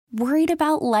Worried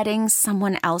about letting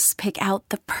someone else pick out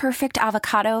the perfect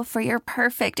avocado for your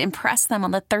perfect impress them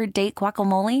on the third date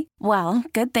guacamole? Well,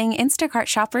 good thing Instacart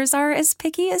shoppers are as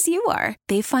picky as you are.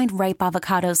 They find ripe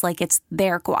avocados like it's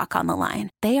their guac on the line.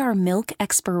 They are milk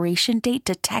expiration date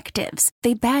detectives.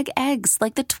 They bag eggs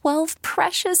like the 12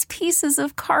 precious pieces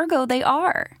of cargo they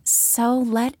are. So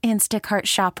let Instacart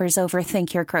shoppers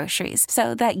overthink your groceries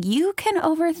so that you can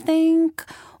overthink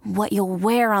what you'll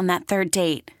wear on that third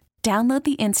date. Download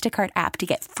the Instacart app to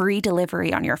get free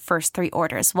delivery on your first 3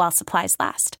 orders while supplies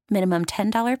last. Minimum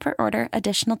 $10 per order.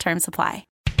 Additional terms apply.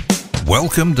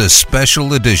 Welcome to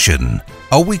Special Edition,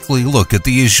 a weekly look at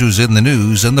the issues in the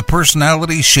news and the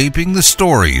personalities shaping the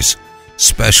stories.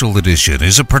 Special Edition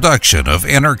is a production of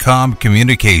Intercom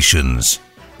Communications.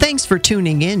 Thanks for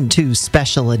tuning in to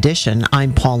Special Edition.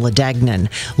 I'm Paula Dagnan.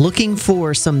 Looking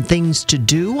for some things to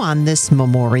do on this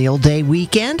Memorial Day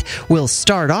weekend? We'll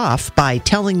start off by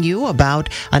telling you about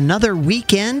another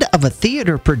weekend of a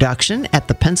theater production at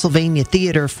the Pennsylvania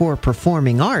Theater for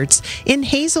Performing Arts in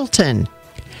Hazleton.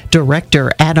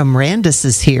 Director Adam Randis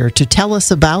is here to tell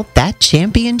us about that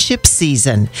championship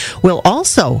season. We'll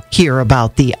also hear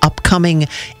about the upcoming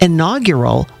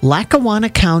inaugural Lackawanna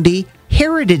County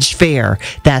Heritage Fair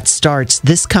that starts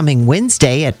this coming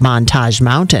Wednesday at Montage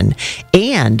Mountain.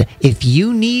 And if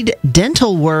you need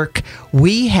dental work,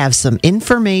 we have some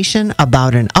information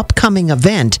about an upcoming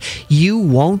event you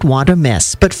won't want to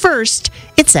miss. But first,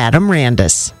 it's Adam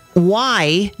Randis.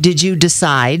 Why did you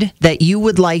decide that you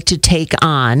would like to take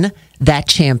on that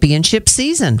championship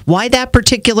season? Why that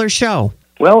particular show?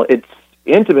 Well, it's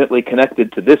intimately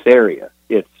connected to this area.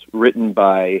 It's written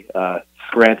by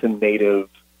Scranton native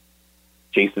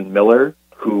Jason Miller,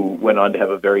 who went on to have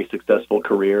a very successful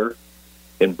career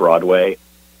in Broadway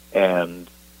and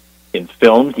in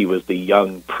film. He was the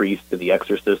young priest in The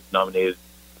Exorcist, nominated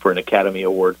for an Academy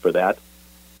Award for that.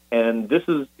 And this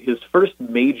is his first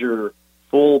major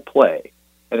full play,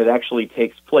 and it actually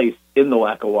takes place in the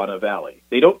Lackawanna Valley.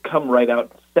 They don't come right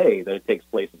out and say that it takes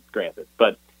place in Scranton,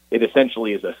 but it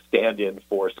essentially is a stand-in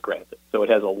for Scranton. So it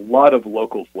has a lot of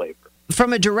local flavor.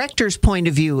 From a director's point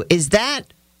of view, is that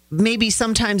maybe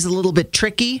sometimes a little bit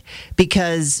tricky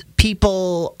because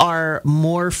people are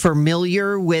more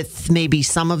familiar with maybe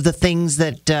some of the things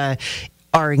that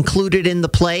are included in the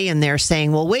play, and they're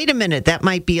saying, well, wait a minute, that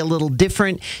might be a little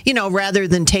different, rather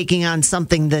than taking on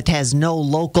something that has no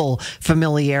local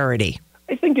familiarity?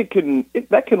 I think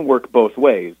that can work both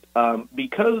ways.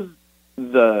 Because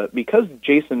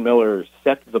Jason Miller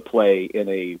set the play in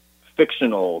a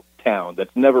fictional town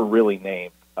that's never really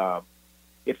named.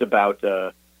 It's about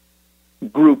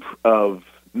group of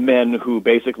men who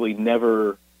basically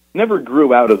never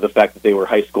grew out of the fact that they were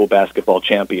high school basketball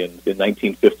champions in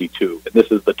 1952. And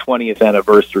this is the 20th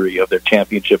anniversary of their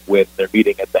championship win. They're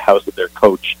meeting at the house of their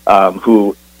coach,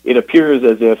 who it appears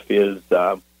as if is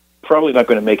probably not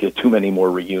going to make it too many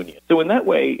more reunions. So in that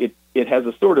way, it has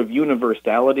a sort of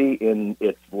universality in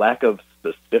its lack of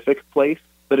specific place,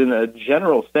 but in a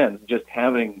general sense, just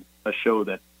having a show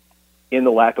that in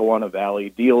the Lackawanna Valley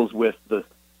deals with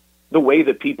the way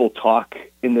that people talk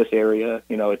in this area.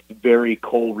 It's very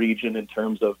coal region in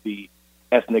terms of the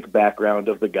ethnic background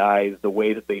of the guys, the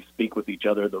way that they speak with each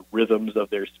other, the rhythms of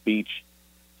their speech,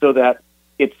 so that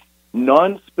it's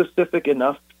non-specific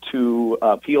enough to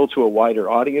appeal to a wider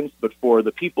audience. But for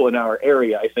the people in our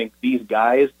area, I think these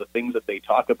guys, the things that they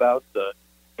talk about, the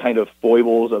kind of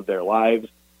foibles of their lives,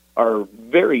 are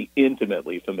very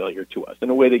intimately familiar to us in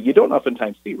a way that you don't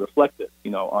oftentimes see reflected,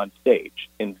 on stage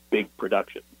in big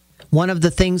productions. One of the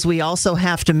things we also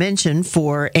have to mention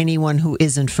for anyone who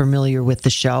isn't familiar with the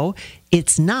show,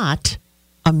 it's not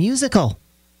a musical.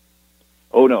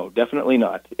 Oh no, definitely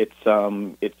not. It's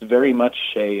very much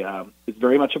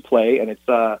a play, and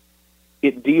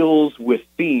it deals with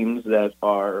themes that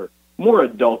are more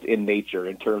adult in nature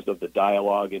in terms of the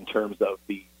dialogue, in terms of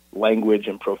the language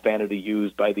and profanity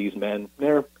used by these men.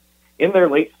 They're in their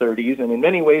late 30s, and in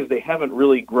many ways they haven't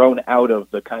really grown out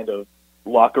of the kind of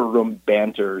locker room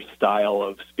banter style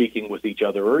of speaking with each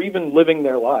other or even living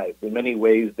their lives. In many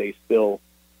ways, they still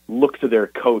look to their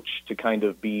coach to kind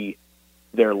of be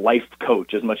their life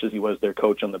coach as much as he was their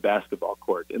coach on the basketball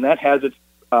court. And that has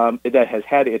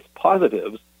had its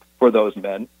positives for those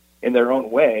men in their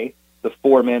own way. The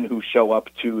 4 men who show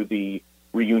up to the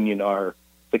reunion are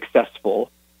successful,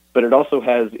 but it also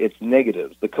has its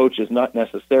negatives. The coach is not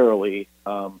necessarily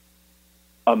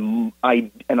an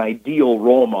ideal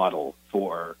role model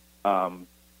for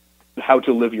how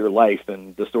to live your life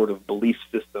and the sort of belief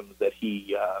systems that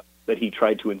he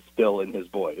tried to instill in his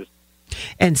boys.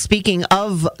 And speaking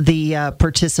of the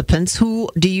participants, who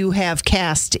do you have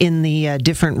cast in the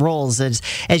different roles?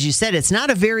 As you said, it's not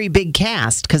a very big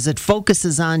cast because it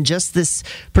focuses on just this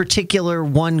particular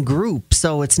one group.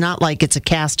 So it's not like it's a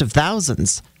cast of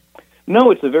thousands. No,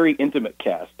 it's a very intimate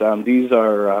cast. These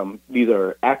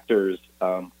are actors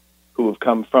who have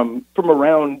come from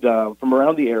around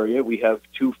the area. We have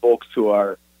two folks who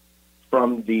are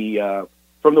from the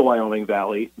Wyoming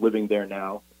Valley, living there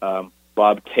now.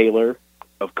 Bob Taylor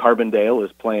of Carbondale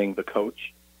is playing the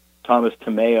coach. Thomas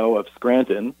Tomeo of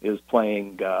Scranton is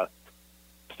playing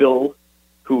Phil,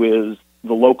 who is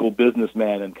the local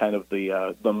businessman and kind of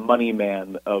the money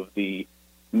man of the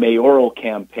mayoral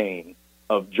campaign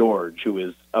of George, who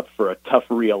is up for a tough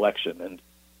re-election. And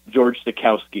George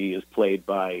Sikowski is played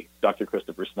by Dr.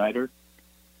 Christopher Snyder.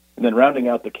 And then rounding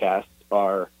out the cast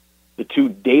are the two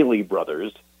Daly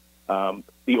brothers,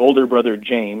 the older brother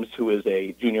James, who is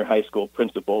a junior high school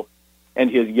principal, and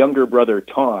his younger brother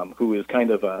Tom, who is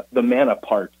kind of the man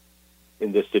apart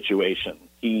in this situation.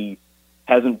 He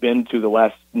hasn't been to the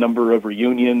last number of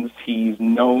reunions. He's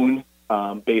known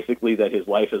basically that his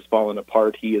life has fallen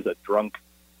apart. He is a drunk.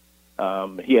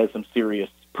 He has some serious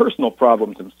personal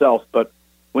problems himself, but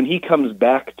when he comes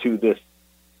back to this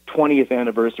 20th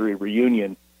anniversary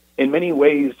reunion, in many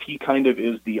ways he kind of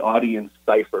is the audience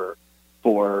cipher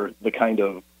for the kind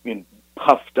of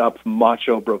puffed up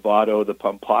macho bravado, the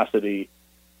pomposity,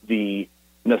 the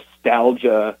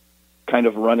nostalgia kind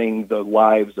of running the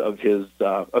lives of his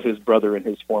brother and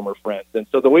his former friends. And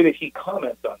so the way that he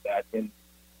comments on that, in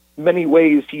many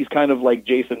ways, he's kind of like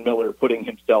Jason Miller putting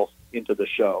himself into the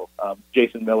show.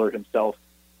 Jason Miller himself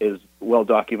is well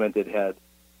documented, had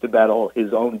to battle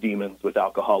his own demons with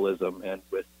alcoholism and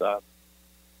with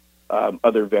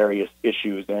other various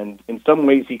issues. And in some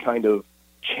ways, he kind of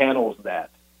channels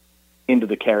that into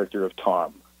the character of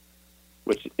Tom,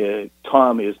 which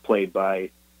Tom is played by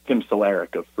Tim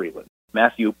Solaric of Freeland.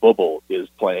 Matthew Bubble is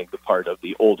playing the part of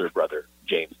the older brother,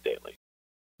 James Daly.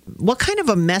 What kind of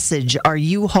a message are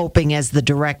you hoping as the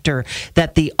director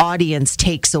that the audience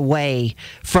takes away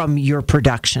from your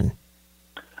production?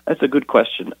 That's a good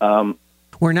question.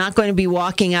 We're not going to be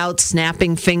walking out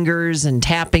snapping fingers and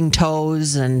tapping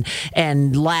toes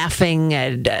and laughing.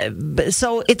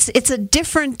 So it's a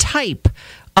different type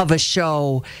of a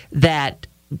show that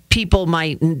people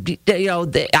might,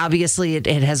 obviously it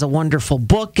has a wonderful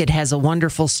book, it has a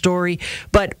wonderful story.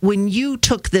 But when you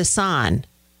took this on,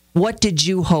 what did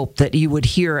you hope that you would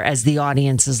hear as the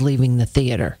audience is leaving the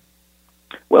theater?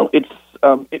 Well, it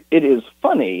is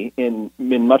funny in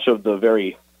much of the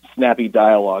very snappy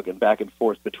dialogue and back and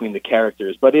forth between the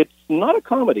characters, but it's not a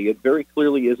comedy. It very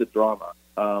clearly is a drama.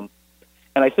 And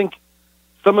I think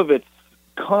some of its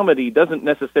comedy doesn't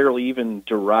necessarily even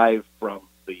derive from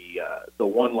the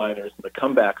one-liners and the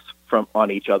comebacks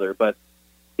on each other, but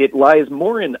it lies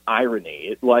more in irony.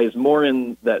 It lies more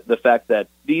in the fact that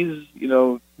these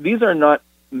are not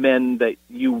men that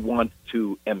you want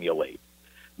to emulate.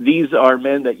 These are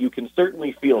men that you can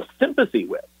certainly feel sympathy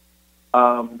with,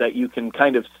 that you can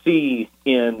kind of see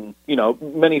in,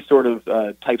 many sort of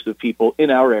types of people in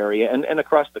our area and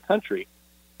across the country.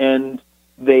 And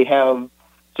they have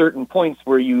certain points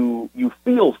where you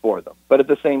feel for them. But at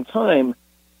the same time,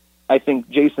 I think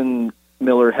Jason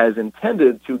Miller has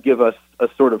intended to give us a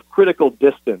sort of critical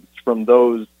distance from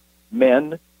those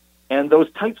men and those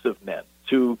types of men,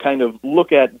 to kind of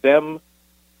look at them,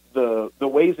 the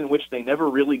ways in which they never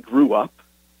really grew up,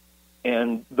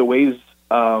 and the ways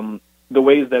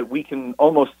that we can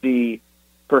almost see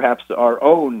perhaps our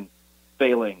own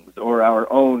failings or our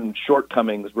own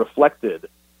shortcomings reflected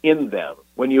in them.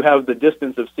 When you have the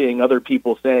distance of seeing other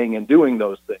people saying and doing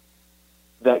those things,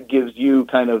 that gives you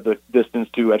kind of the distance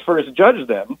to at first judge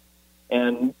them,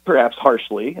 and perhaps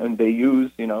harshly, and they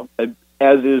use,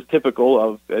 as is typical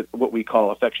of what we call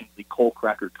affectionately coal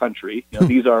cracker country.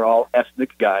 These are all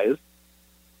ethnic guys,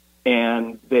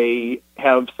 and they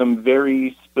have some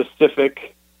very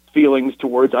specific feelings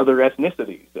towards other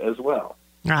ethnicities as well.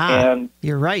 And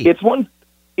you're right. It's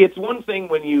one thing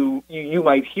when you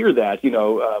might hear that,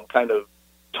 kind of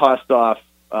tossed off,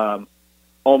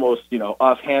 almost,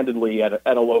 offhandedly at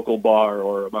a local bar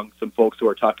or among some folks who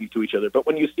are talking to each other. But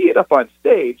when you see it up on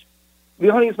stage, the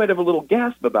audience might have a little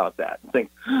gasp about that and think,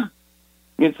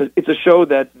 it's a show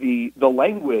that the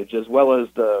language, as well as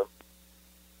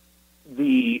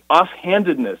the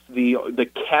offhandedness, the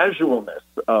casualness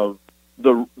of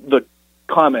the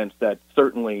comments that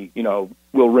certainly,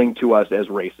 will ring to us as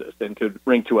racist and could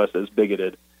ring to us as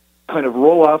bigoted, kind of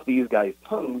roll off these guys'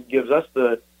 tongues, gives us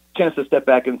the chance to step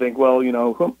back and think, well,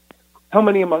 how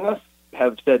many among us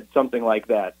have said something like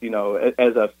that,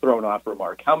 as a thrown-off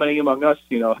remark. How many among us,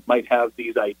 might have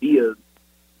these ideas,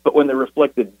 but when they're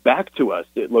reflected back to us,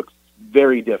 it looks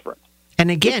very different. And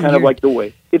again, it's kind of like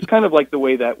the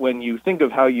way that when you think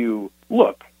of how you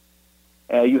look,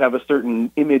 you have a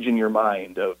certain image in your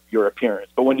mind of your appearance.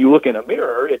 But when you look in a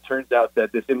mirror, it turns out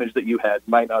that this image that you had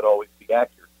might not always be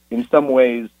accurate. In some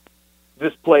ways,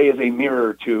 this play is a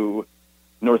mirror to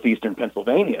northeastern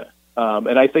Pennsylvania.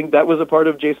 And I think that was a part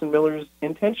of Jason Miller's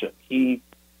intention. He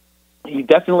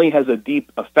definitely has a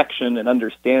deep affection and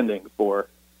understanding for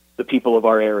the people of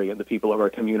our area and the people of our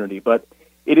community. But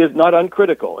it is not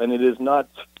uncritical, and it is not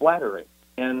flattering.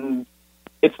 And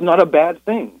it's not a bad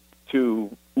thing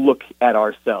to look at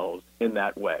ourselves in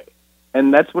that way.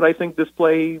 And that's what I think this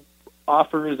play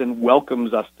offers and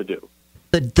welcomes us to do.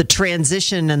 The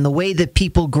transition and the way that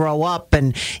people grow up,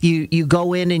 and you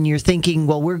go in and you're thinking,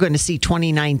 well, we're going to see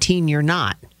 2019. You're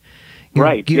not.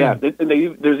 Right, yeah.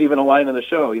 There's even a line in the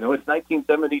show, it's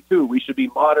 1972. We should be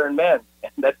modern men.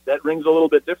 And that rings a little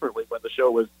bit differently when the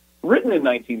show was written in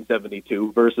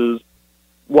 1972 versus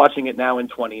watching it now in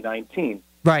 2019.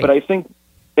 Right. But I think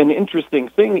an interesting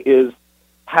thing is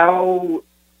how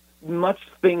much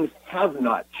things have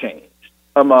not changed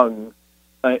among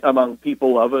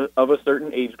people of a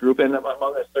certain age group, and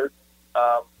among a certain,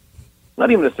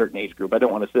 not even a certain age group. I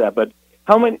don't want to say that, but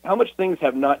how much things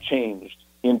have not changed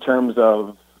in terms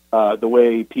of the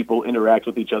way people interact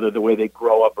with each other, the way they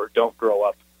grow up or don't grow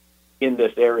up in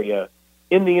this area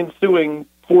in the ensuing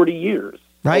 40 years.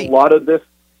 Right. A lot of this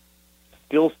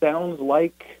still sounds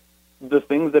like the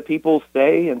things that people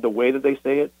say and the way that they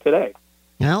say it today.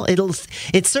 Well,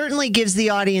 it certainly gives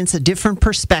the audience a different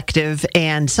perspective,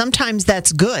 and sometimes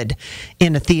that's good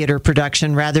in a theater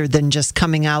production rather than just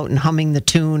coming out and humming the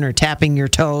tune or tapping your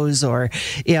toes or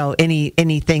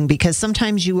anything, because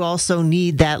sometimes you also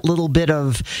need that little bit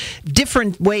of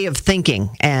different way of thinking,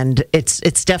 and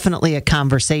it's definitely a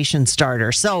conversation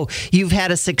starter. So you've had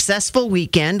a successful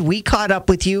weekend. We caught up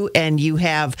with you, and you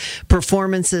have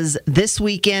performances this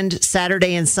weekend,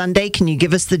 Saturday and Sunday. Can you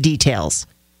give us the details?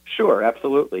 Sure,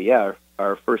 absolutely. Yeah,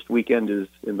 our first weekend is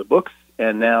in the books,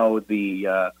 and now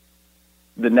the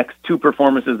next two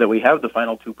performances that we have, the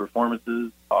final two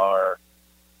performances, are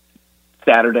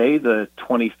Saturday, the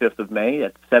 25th of May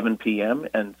at 7 p.m.,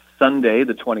 and Sunday,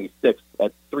 the 26th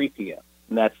at 3 p.m.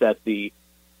 And that's at the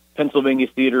Pennsylvania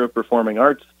Theater of Performing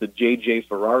Arts, the J.J.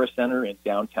 Ferrara Center in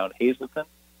downtown Hazleton.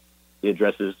 The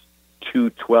address is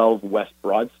 212 West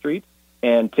Broad Street,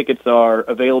 and tickets are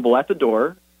available at the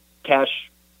door, cash,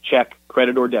 check,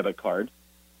 credit, or debit card.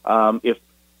 If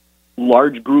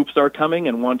large groups are coming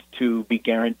and want to be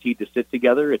guaranteed to sit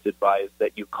together, it's advised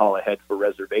that you call ahead for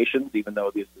reservations, even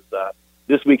though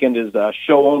this weekend is a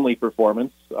show-only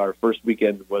performance. Our first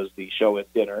weekend was the show and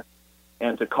dinner.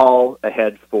 And to call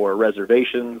ahead for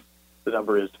reservations, the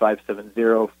number is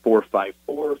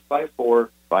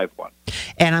 570-454-5451.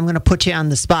 And I'm going to put you on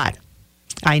the spot.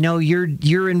 I know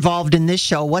you're involved in this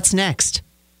show. What's next?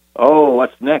 Oh,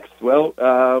 what's next?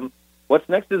 Well, what's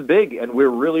next is big, and we're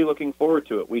really looking forward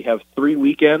to it. We have 3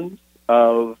 weekends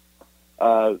of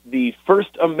the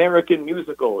first American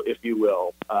musical, if you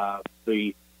will,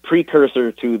 the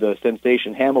precursor to the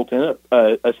sensation Hamilton,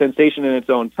 a sensation in its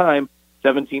own time,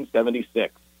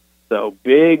 1776. So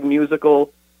big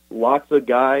musical, lots of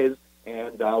guys,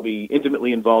 and I'll be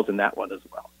intimately involved in that one as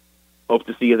well. Hope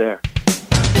to see you there.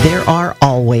 There are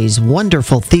always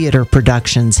wonderful theater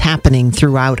productions happening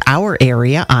throughout our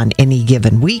area on any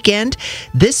given weekend.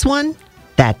 This one,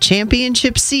 that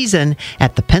championship season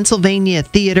at the Pennsylvania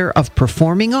Theater of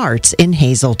Performing Arts in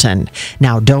Hazleton.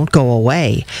 Now, don't go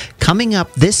away. Coming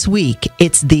up this week,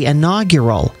 it's the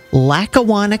inaugural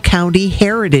Lackawanna County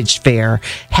Heritage Fair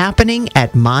happening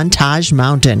at Montage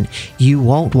Mountain. You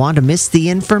won't want to miss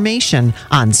the information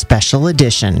on Special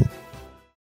Edition.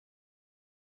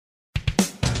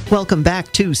 Welcome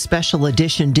back to Special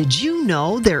Edition. Did you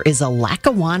know there is a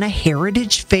Lackawanna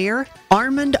Heritage Fair?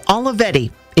 Armand Olivetti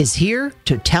is here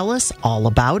to tell us all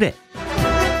about it.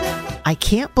 I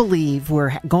can't believe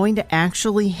we're going to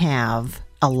actually have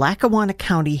a Lackawanna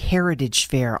County Heritage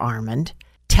Fair, Armand.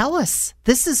 Tell us.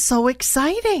 This is so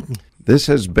exciting. This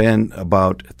has been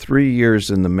about 3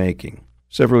 years in the making.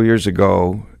 Several years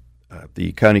ago,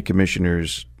 the county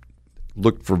commissioners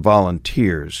looked for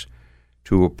volunteers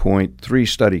to appoint 3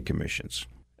 study commissions.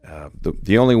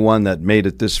 The only one that made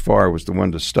it this far was the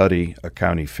one to study a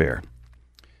county fair.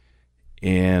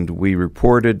 And we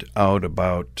reported out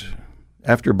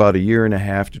after about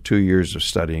 1.5 to 2 years of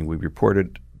studying, we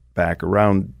reported back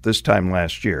around this time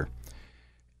last year.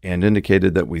 and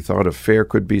indicated that we thought a fair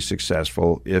could be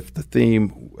successful if the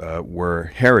theme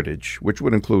were heritage, which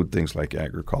would include things like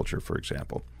agriculture, for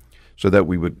example, so that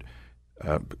we would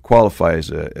qualify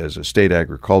as a state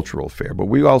agricultural fair. But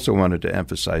we also wanted to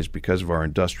emphasize, because of our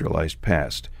industrialized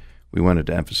past, we wanted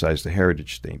to emphasize the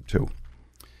heritage theme too.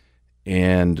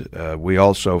 And we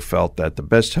also felt that the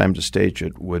best time to stage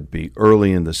it would be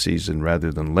early in the season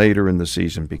rather than later in the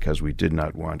season, because we did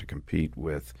not want to compete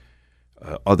with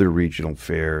other regional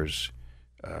fairs,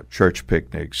 church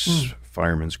picnics,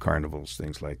 firemen's carnivals,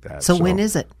 things like that. So when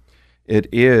is it? It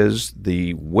is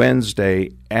the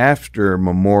Wednesday after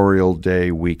Memorial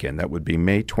Day weekend. That would be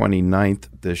May 29th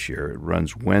this year. It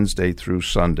runs Wednesday through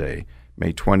Sunday,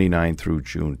 May 29th through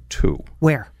June 2.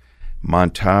 Where?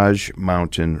 Montage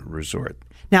Mountain Resort.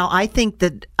 Now, I think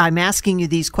that I'm asking you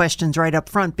these questions right up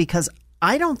front because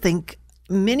I don't think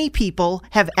many people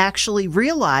have actually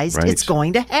realized it's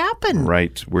going to happen.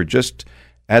 Right. We're just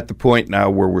at the point now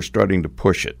where we're starting to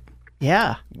push it.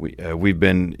 Yeah. We've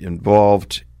been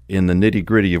involved in the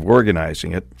nitty-gritty of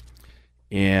organizing it,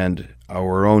 and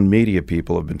our own media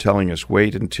people have been telling us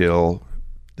wait until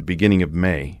the beginning of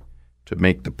May to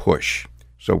make the push.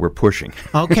 So we're pushing.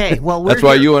 Okay, well, that's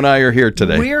why you and I are here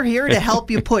today. We're here to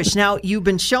help you push. Now, you've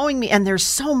been showing me, and there's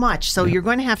so much, so you're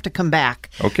going to have to come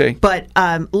back. Okay. But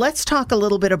let's talk a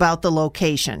little bit about the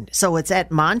location. So it's at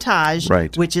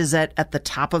Montage, which is at the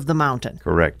top of the mountain.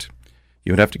 Correct.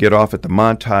 You would have to get off at the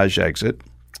Montage exit,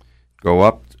 go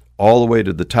up all the way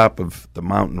to the top of the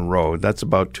mountain road. That's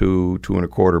about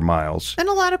 2.25 miles. And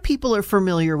a lot of people are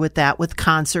familiar with that, with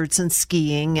concerts and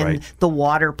skiing and the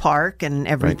water park and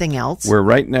everything else. We're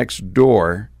right next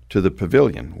door to the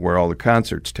pavilion where all the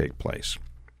concerts take place.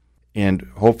 And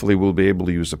hopefully we'll be able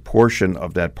to use a portion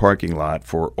of that parking lot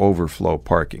for overflow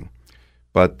parking.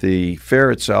 But the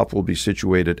fair itself will be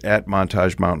situated at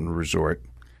Montage Mountain Resort.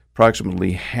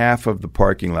 Approximately half of the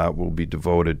parking lot will be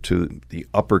devoted to the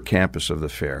upper campus of the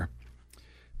fair.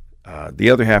 The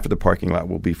other half of the parking lot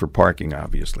will be for parking,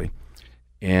 obviously.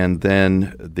 And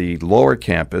then the lower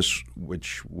campus,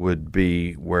 which would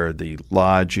be where the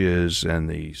lodge is and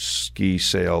the ski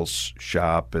sales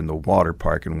shop and the water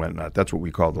park and whatnot, that's what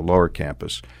we call the lower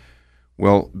campus,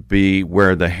 will be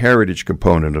where the heritage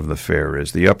component of the fair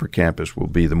is. The upper campus will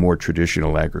be the more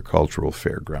traditional agricultural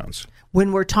fairgrounds.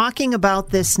 When we're talking about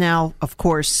this now, of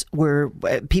course,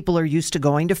 people are used to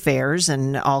going to fairs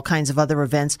and all kinds of other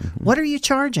events. Mm-hmm. What are you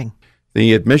charging?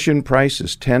 The admission price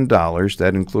is $10.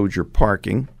 That includes your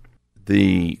parking.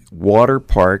 The water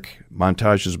park,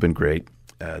 Montage has been great.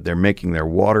 They're making their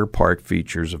water park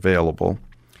features available.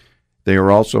 They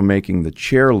are also making the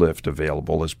chairlift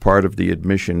available as part of the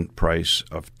admission price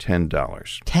of $10.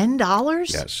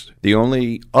 $10? Yes. The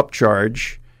only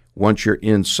upcharge once you're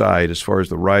inside, as far as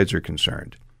the rides are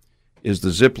concerned, is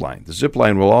the zip line. The zip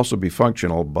line will also be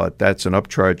functional, but that's an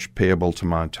upcharge payable to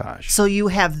Montage. So you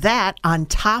have that on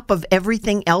top of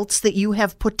everything else that you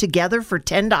have put together for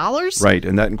 $10? Right,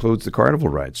 and that includes the carnival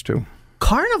rides, too.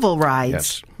 Carnival rides?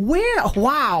 Yes. Where?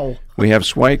 Wow. We have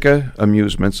Swika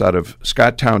Amusements out of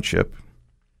Scott Township.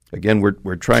 Again,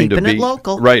 we're trying Keeping to be it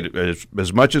local. Right,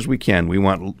 as much as we can. We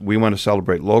want to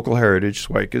celebrate local heritage.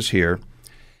 Swika's here,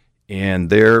 and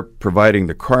they're providing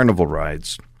the carnival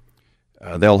rides.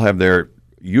 They'll have their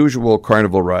usual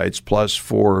carnival rides plus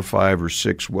 4 or 5 or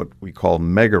 6 what we call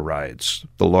mega rides,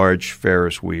 the large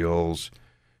Ferris wheels,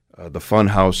 the fun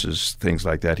houses, things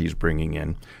like that he's bringing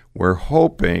in. We're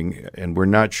hoping, and we're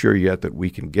not sure yet that we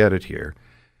can get it here,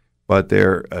 but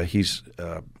he's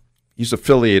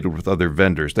affiliated with other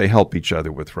vendors. They help each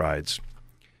other with rides.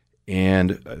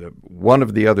 And one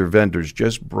of the other vendors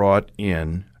just brought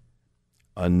in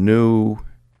a new,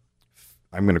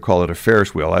 I'm going to call it a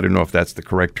Ferris wheel. I don't know if that's the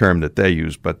correct term that they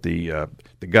use, but the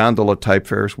gondola-type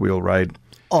Ferris wheel ride.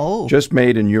 Oh. Just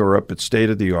made in Europe. It's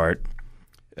state-of-the-art.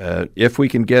 If we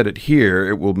can get it here,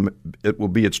 it will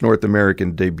be its North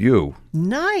American debut.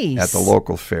 Nice. At the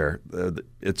local fair.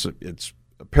 It's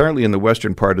apparently in the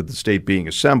western part of the state being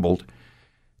assembled.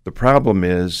 The problem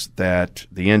is that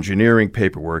the engineering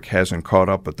paperwork hasn't caught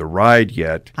up with the ride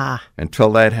yet.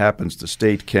 Until that happens, the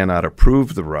state cannot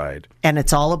approve the ride. And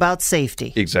it's all about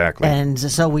safety. Exactly. And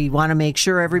so we want to make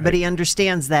sure everybody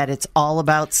understands that it's all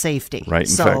about safety. Right.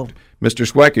 In fact,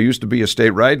 Mr. Swika used to be a state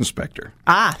ride inspector.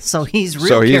 So he's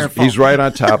real careful. He's right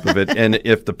on top of it. And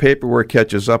if the paperwork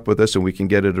catches up with us and we can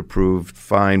get it approved,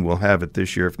 fine, we'll have it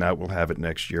this year. If not, we'll have it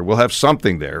next year. We'll have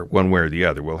something there, one way or the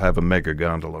other. We'll have a mega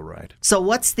gondola ride. So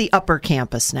what's the upper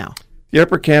campus now? The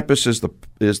upper campus is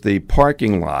the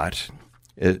parking lot.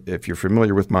 If you're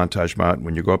familiar with Montage Mountain,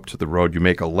 when you go up to the road, you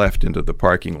make a left into the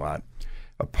parking lot.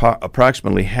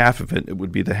 Approximately half of it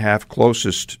would be the half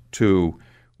closest to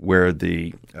where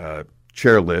the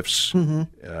chairlifts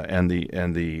and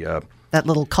the that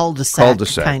little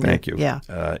cul-de-sac kind thank you, yeah.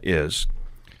 Is.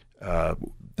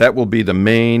 That will be the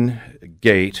main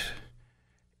gate,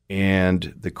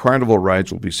 and the carnival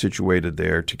rides will be situated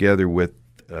there together with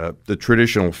the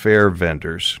traditional fair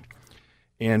vendors.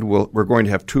 And we're going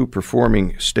to have two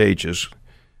performing stages.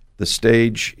 The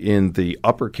stage in the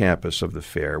upper campus of the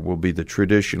fair will be the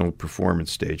traditional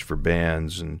performance stage for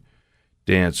bands and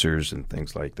dancers and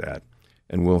things like that.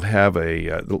 And we'll have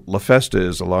La Festa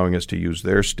is allowing us to use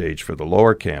their stage for the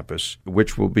lower campus,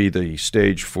 which will be the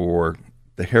stage for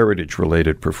the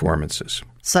heritage-related performances.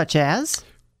 Such as?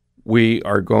 We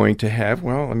are going to have,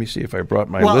 let me see if I brought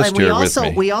my list here with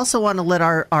me. We also want to let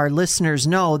our listeners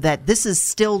know that this is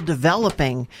still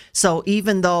developing. So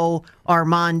even though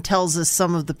Armand tells us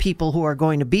some of the people who are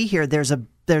going to be here, there's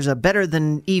a better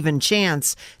than even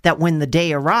chance that when the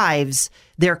day arrives,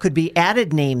 there could be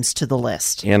added names to the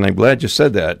list. And I'm glad you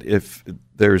said that. If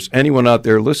there's anyone out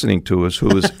there listening to us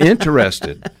who is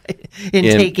interested in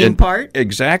taking part,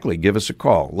 exactly, give us a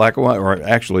call. Lackawanna, or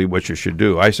actually, what you should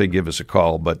do, I say give us a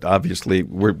call, but obviously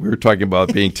we're talking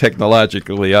about being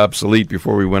technologically obsolete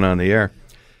before we went on the air.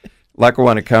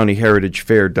 Lackawanna County Heritage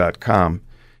Fair.com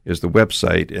is the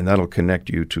website, and that'll connect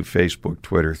you to Facebook,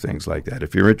 Twitter, things like that.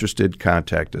 If you're interested,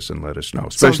 contact us and let us know,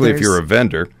 especially if you're a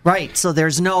vendor. Right, so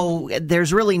there's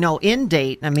really no end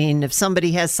date. I mean, if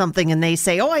somebody has something and they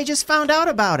say, I just found out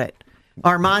about it.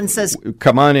 Armand says,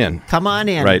 come on in. Come on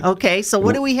in. Right. Okay, so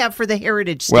what do we have for the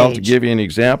heritage stage? Well, to give you an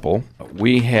example,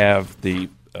 we have the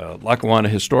Lackawanna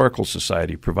Historical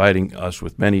Society providing us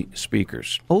with many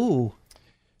speakers. Oh.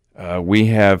 We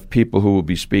have people who will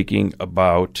be speaking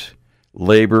about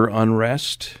labor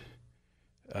unrest,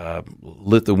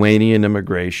 Lithuanian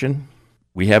immigration.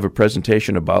 We have a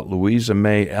presentation about Louisa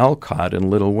May Alcott and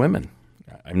Little Women.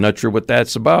 I'm not sure what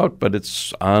that's about, but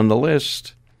it's on the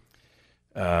list.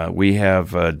 We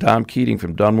have Dom Keating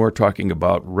from Dunmore talking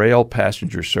about rail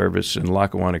passenger service in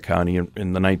Lackawanna County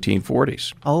in the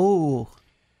 1940s. Oh,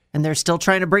 and they're still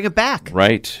trying to bring it back.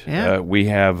 Right. Yeah. We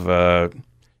have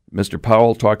Mr.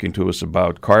 Powell talking to us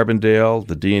about Carbondale,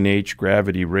 the D&H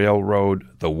Gravity Railroad,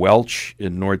 the Welch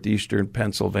in northeastern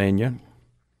Pennsylvania.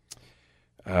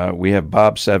 We have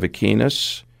Bob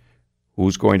Savakinas,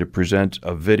 who's going to present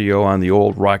a video on the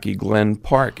old Rocky Glen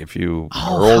Park, if you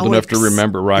are old enough to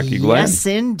remember Rocky Glen. Yes,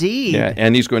 indeed. Yeah,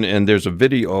 and and there's a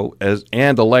video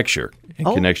and a lecture in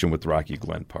connection with Rocky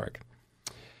Glen Park.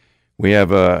 We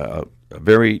have a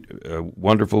very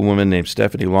wonderful woman named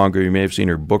Stephanie Longer. You may have seen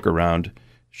her book around.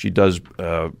 She does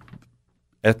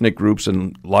ethnic groups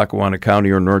in Lackawanna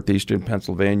County or northeastern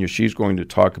Pennsylvania. She's going to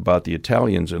talk about the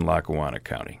Italians in Lackawanna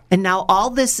County. And now all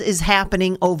this is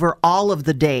happening over all of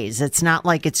the days. It's not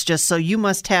like it's just, so you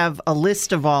must have a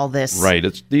list of all this.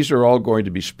 Right. These are all going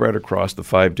to be spread across the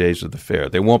 5 days of the fair.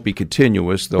 They won't be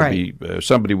continuous. They'll be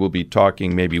somebody will be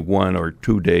talking maybe 1 or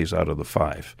 2 days out of the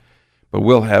 5. But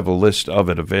we'll have a list of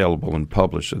it available and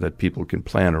published so that people can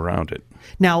plan around it.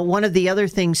 Now, one of the other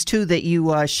things, too, that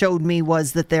you showed me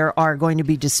was that there are going to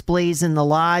be displays in the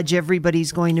lodge.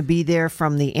 Everybody's going to be there,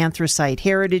 from the Anthracite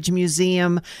Heritage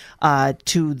Museum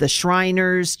to the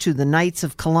Shriners, to the Knights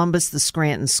of Columbus, the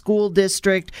Scranton School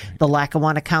District, the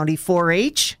Lackawanna County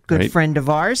 4-H, good friend of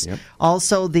ours. Yep.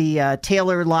 Also, the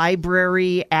Taylor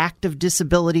Library, Act of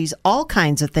Disabilities, all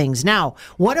kinds of things. Now,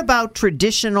 what about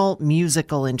traditional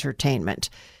musical entertainment?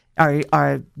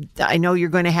 I know you're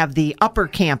going to have the upper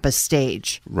campus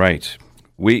stage. Right.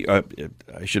 We I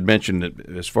should mention that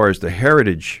as far as the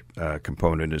heritage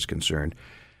component is concerned,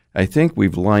 I think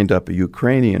we've lined up a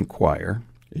Ukrainian choir,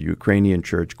 a Ukrainian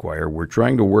church choir. We're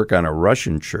trying to work on a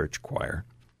Russian church choir.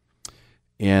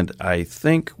 And I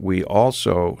think we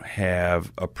also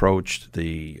have approached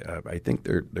I think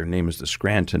their name is the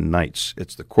Scranton Knights.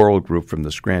 It's the choral group from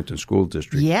the Scranton School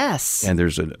District. Yes. And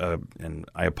there's and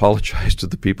I apologize to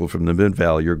the people from the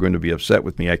Mid-Valley. You're going to be upset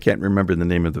with me. I can't remember the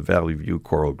name of the Valley View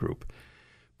choral group.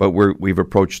 But we've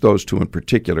approached those two in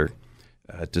particular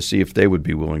to see if they would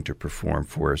be willing to perform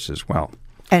for us as well.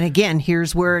 And again,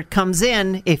 here's where it comes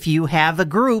in. If you have a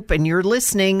group and you're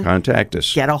listening, contact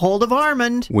us. Get a hold of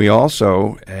Armand. We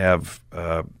also have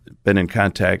been in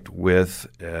contact with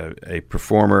a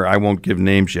performer. I won't give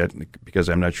names yet because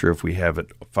I'm not sure if we have it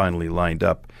finally lined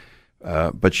up.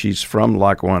 But she's from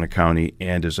Lackawanna County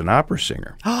and is an opera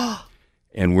singer.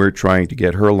 And we're trying to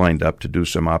get her lined up to do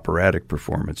some operatic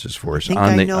performances for us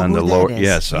on the lower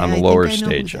on the lower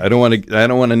stage. I don't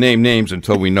want to name names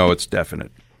until we know it's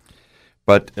definite.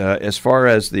 But as far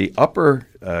as the upper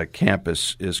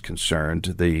campus is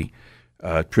concerned, the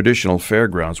traditional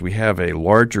fairgrounds, we have a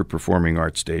larger performing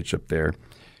arts stage up there.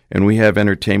 And we have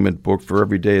entertainment booked for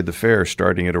every day of the fair,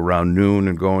 starting at around noon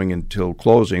and going until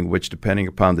closing, which, depending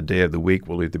upon the day of the week,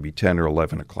 will either be 10 or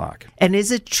 11 o'clock. And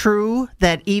is it true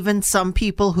that even some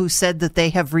people who said that they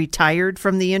have retired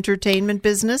from the entertainment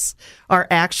business are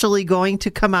actually going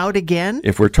to come out again?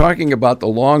 If we're talking about the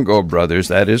Longo brothers,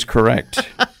 that is correct.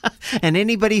 And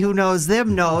anybody who knows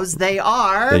them knows they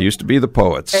are. They used to be the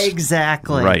poets.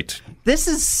 Exactly. Right. This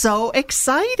is so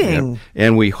exciting. Yep.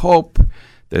 And we hope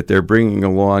that they're bringing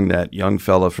along that young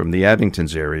fella from the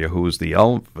Addingtons area who is the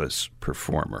Elvis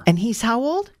performer. And he's how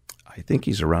old? I think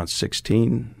he's around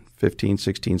 16, 15,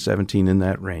 16, 17, in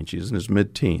that range. He's in his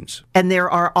mid-teens. And there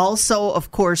are also,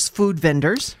 of course, food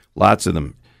vendors. Lots of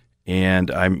them. And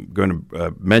I'm going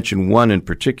to mention one in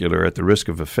particular at the risk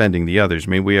of offending the others.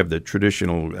 I mean, we have the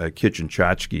traditional kitchen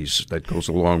tchotchkes that goes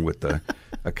along with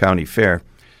a county fair.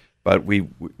 But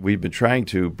we've been trying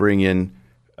to bring in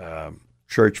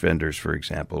church vendors, for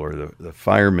example, or the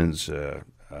firemen's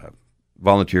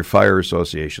volunteer fire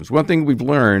associations. One thing we've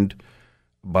learned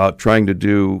about trying to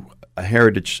do a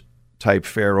heritage-type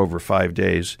fair over 5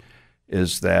 days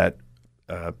is that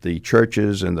the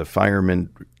churches and the firemen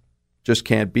just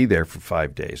can't be there for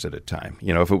 5 days at a time.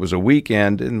 You know, if it was a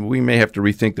weekend, and we may have to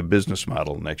rethink the business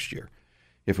model next year.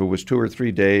 If it was 2 or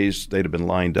 3 days, they'd have been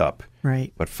lined up.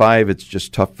 Right. But 5, it's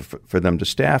just tough for them to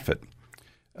staff it.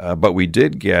 But we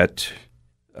did get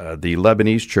the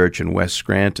Lebanese church in West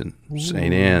Scranton,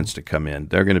 St. Anne's, to come in.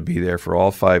 They're going to be there for all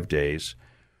 5 days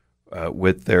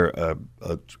with their,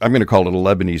 I'm going to call it a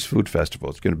Lebanese food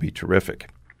festival. It's going to be terrific.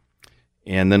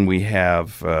 And then we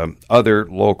have other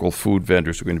local food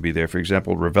vendors who are going to be there. For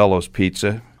example, Ravello's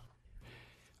Pizza.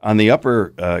 On the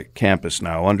upper campus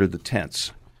now, under the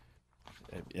tents,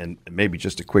 and maybe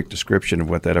just a quick description of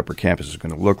what that upper campus is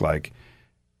going to look like.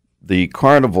 The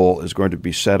carnival is going to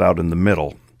be set out in the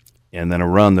middle, and then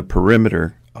around the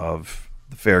perimeter of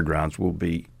the fairgrounds will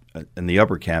be, in the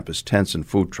upper campus, tents and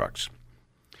food trucks.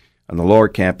 On the lower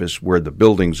campus, where the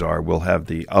buildings are, we'll have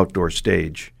the outdoor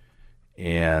stage,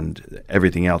 and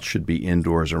everything else should be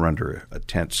indoors or under a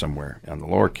tent somewhere on the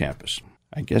lower campus.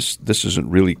 I guess this isn't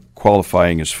really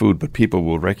qualifying as food, but people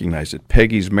will recognize it.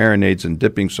 Peggy's Marinades and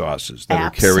Dipping Sauces that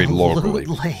are carried locally.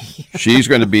 She's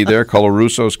going to be there.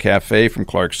 Coloruso's Cafe from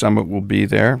Clark Summit will be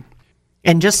there.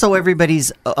 And just so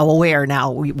everybody's aware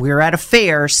now, we're at a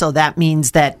fair, so that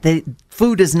means that the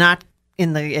food is not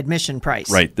in the admission price.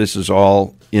 Right. This is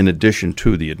all in addition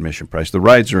to the admission price. The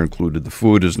rides are included. The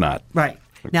food is not. Right.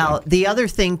 Okay. Now, the other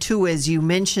thing, too, is you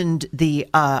mentioned the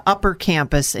upper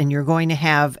campus, and you're going to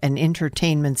have an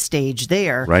entertainment stage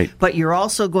there. Right. But you're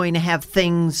also going to have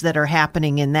things that are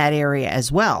happening in that area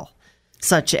as well,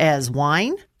 such as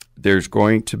wine. There's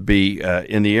going to be,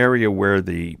 in the area where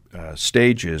the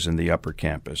stage is in the upper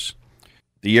campus,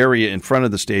 the area in front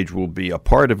of the stage will be, a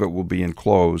part of it will be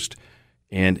enclosed,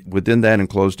 and within that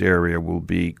enclosed area will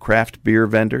be craft beer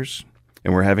vendors,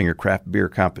 and we're having a craft beer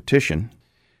competition.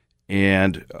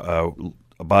 And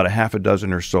about a half a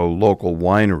dozen or so local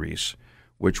wineries,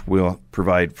 which will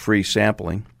provide free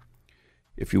sampling.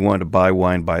 If you want to buy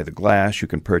wine by the glass, you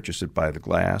can purchase it by the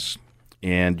glass.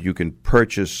 And you can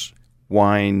purchase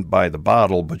wine by the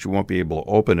bottle, but you won't be able to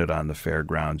open it on the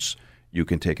fairgrounds. You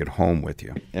can take it home with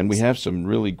you. And we have some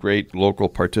really great local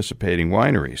participating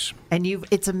wineries. And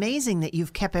it's amazing that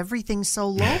you've kept everything so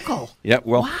local. Yeah,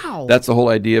 well, wow. That's the whole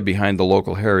idea behind the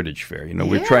local heritage fair. You know,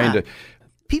 we're trying to...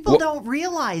 People don't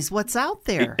realize what's out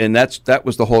there. And that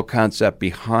was the whole concept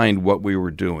behind what we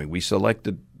were doing. We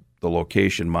selected the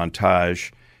location,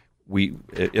 Montage.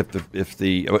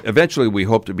 Eventually we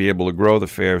hope to be able to grow the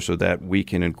fair so that we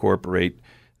can incorporate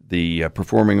the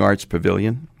Performing Arts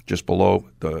Pavilion just below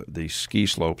the ski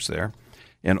slopes there,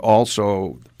 and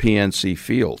also PNC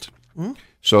Field,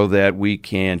 so that we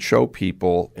can show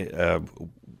people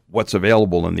what's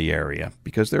available in the area,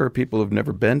 because there are people who've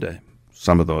never been to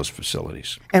some of those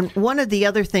facilities. And one of the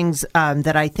other things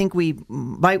that I think we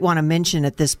might want to mention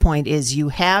at this point is you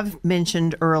have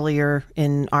mentioned earlier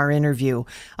in our interview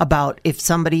about if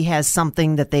somebody has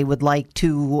something that they would like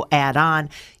to add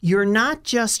on. You're not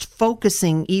just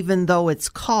focusing, even though it's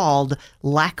called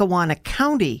Lackawanna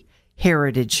County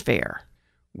Heritage Fair.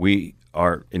 We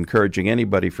are encouraging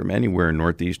anybody from anywhere in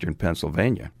northeastern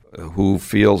Pennsylvania who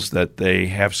feels that they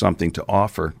have something to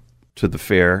offer to the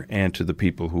fair and to the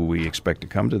people who we expect to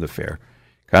come to the fair.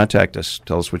 Contact us.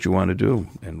 Tell us what you want to do.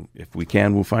 And if we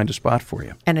can, we'll find a spot for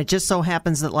you. And it just so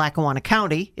happens that Lackawanna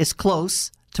County is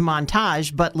close to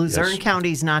Montage, but Luzerne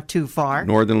County is not too far.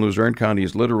 Northern Luzerne County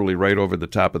is literally right over the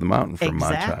top of the mountain from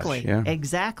Montage. Yeah.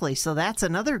 Exactly. So that's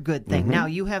another good thing. Now,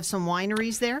 you have some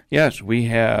wineries there? Yes, we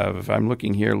have. I'm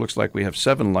looking here. It looks like we have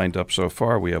 7 lined up so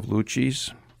far. We have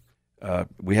Lucci's,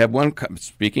 We have one,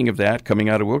 speaking of that, coming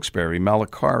out of Wilkes-Barre,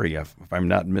 Malakari, if I'm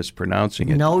not mispronouncing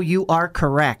it. No, you are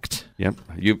correct. Yep.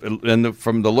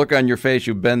 From the look on your face,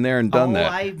 you've been there and done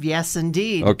that. Yes,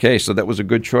 indeed. Okay, so that was a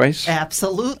good choice?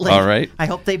 Absolutely. All right. I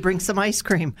hope they bring some ice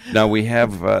cream. Now, we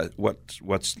have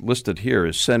what's listed here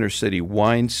is Center City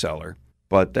Wine Cellar,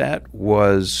 but that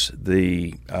was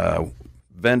the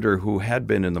vendor who had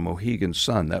been in the Mohegan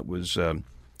Sun. That was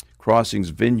Crossings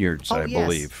Vineyards, I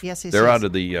believe. Yes. They're out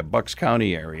of the Bucks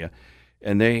County area,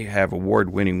 and they have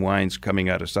award-winning wines coming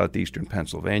out of southeastern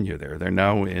Pennsylvania there. They're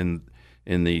now in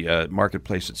the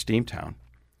marketplace at Steamtown,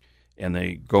 and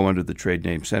they go under the trade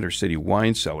name Center City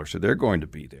Wine Cellar, so they're going to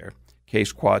be there.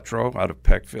 Case Quattro out of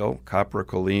Peckville,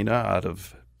 Capracolina out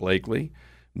of Blakely,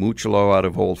 Mucciolo out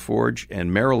of Old Forge,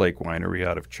 and Merrill Lake Winery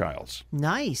out of Childs.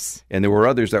 Nice. And there were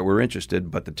others that were interested,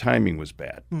 but the timing was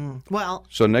bad. Well,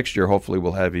 so next year, hopefully,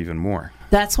 we'll have even more.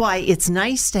 That's why it's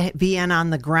nice to be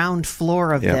on the ground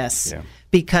floor of this,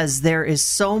 because there is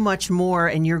so much more,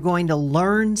 and you're going to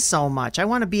learn so much. I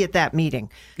want to be at that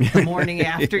meeting the morning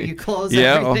after you close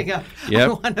everything up. I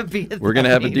want to be at We're going to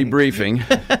have a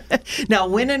debriefing. Now,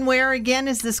 when and where again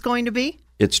is this going to be?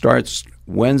 It starts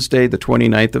Wednesday, the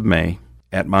 29th of May,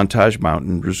 at Montage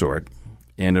Mountain Resort,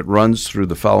 and it runs through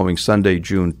the following Sunday,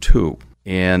 June 2.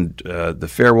 And the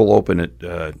fair will open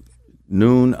at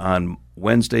noon on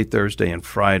Wednesday, Thursday, and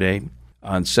Friday.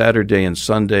 On Saturday and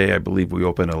Sunday, I believe we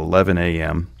open at 11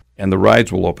 a.m., and the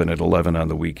rides will open at 11 on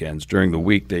the weekends. During the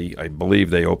week, I believe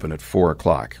they open at 4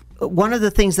 o'clock. One of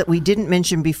the things that we didn't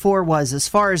mention before was, as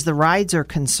far as the rides are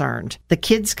concerned, the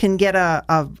kids can get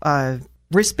a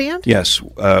wristband? Yes.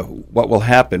 What will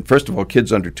happen, first of all,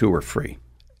 kids under 2 are free.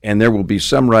 And there will be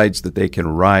some rides that they can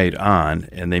ride on,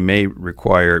 and they may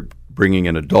require bringing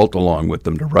an adult along with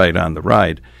them to ride on the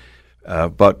ride.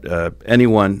 But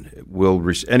anyone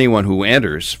who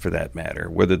enters, for that matter,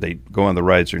 whether they go on the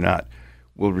rides or not,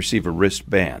 will receive a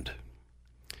wristband.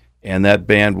 And that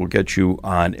band will get you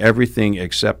on everything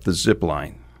except the zip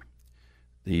line.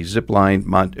 The zip line,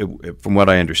 from what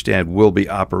I understand, will be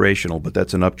operational, but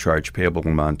that's an upcharge payable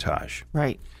in Montage.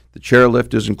 Right. The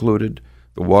chairlift is included.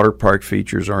 The water park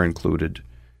features are included.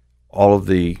 All of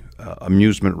the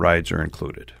amusement rides are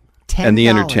included. $10. And the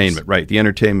entertainment, right. The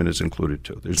entertainment is included,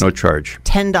 too. There's no charge.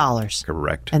 $10.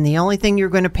 Correct. And the only thing you're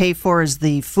going to pay for is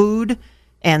the food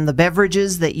and the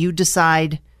beverages that you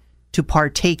decide to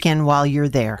partake in while you're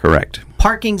there. Correct.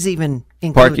 Parking's even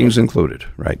included. Parking's included,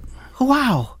 right.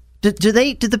 Wow. Do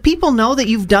the people know that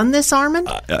you've done this, Armand?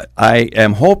 I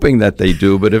am hoping that they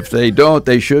do, but if they don't,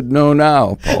 they should know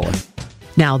now, Paula.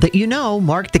 Now that you know,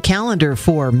 mark the calendar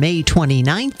for May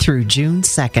 29th through June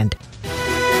 2nd.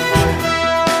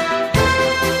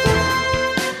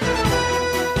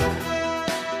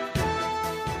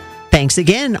 Thanks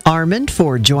again, Armand,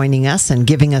 for joining us and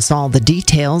giving us all the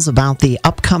details about the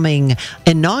upcoming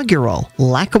inaugural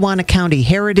Lackawanna County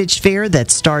Heritage Fair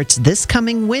that starts this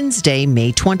coming Wednesday,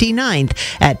 May 29th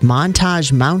at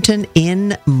Montage Mountain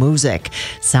in Moosic.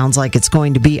 Sounds like it's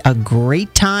going to be a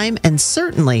great time and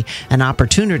certainly an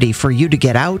opportunity for you to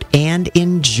get out and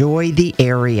enjoy the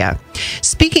area.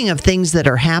 Speaking of things that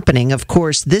are happening, of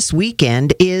course, this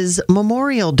weekend is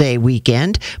Memorial Day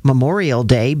weekend, Memorial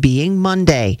Day being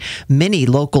Monday. Many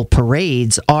local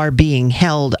parades are being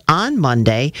held on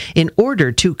Monday in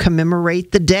order to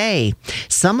commemorate the day.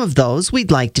 Some of those we'd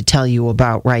like to tell you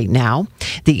about right now.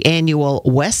 The annual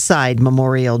West Side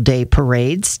Memorial Day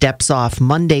Parade steps off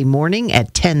Monday morning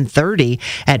at 10:30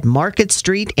 at Market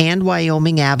Street and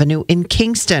Wyoming Avenue in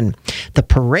Kingston. The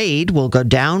parade will go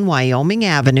down Wyoming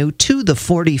Avenue to the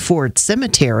 44th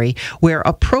Cemetery, where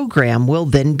a program will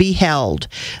then be held.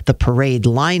 The parade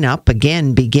lineup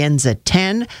again begins at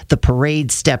 10. The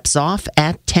parade steps off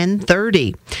at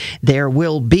 10:30. There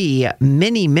will be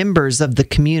many members of the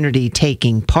community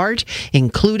taking part,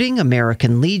 including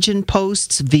American Legion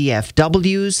posts,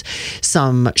 VFWs.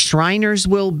 Some Shriners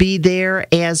will be there,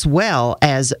 as well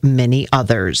as many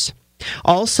others.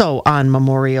 Also on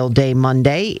Memorial Day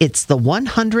Monday, it's the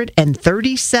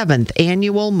 137th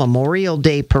Annual Memorial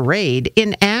Day Parade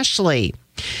in Ashley.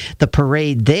 The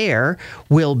parade there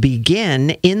will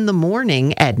begin in the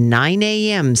morning at 9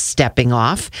 a.m. stepping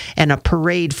off, and a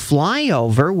parade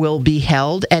flyover will be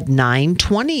held at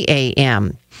 9:20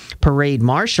 a.m. Parade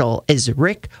Marshal is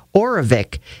Rick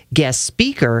Orovic. Guest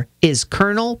speaker is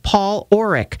Colonel Paul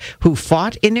Orrick, who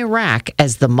fought in Iraq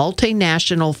as the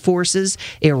Multinational Forces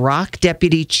Iraq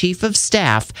Deputy Chief of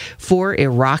Staff for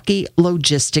Iraqi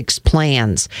logistics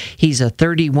plans. He's a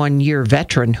 31-year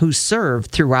veteran who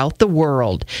served throughout the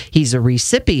world. He's a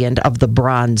recipient of the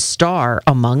Bronze Star,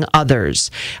 among others.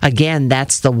 Again,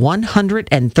 that's the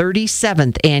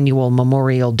 137th Annual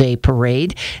Memorial Day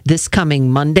Parade, this coming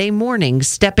Monday morning,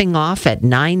 stepping off at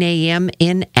 9 a.m.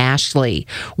 in Ashley.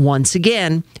 Once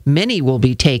again, many will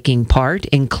be taking part,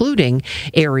 including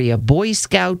area Boy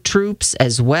Scout troops,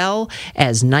 as well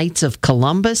as Knights of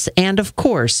Columbus and, of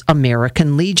course,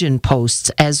 American Legion posts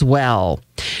as well.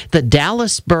 The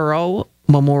Dallasboro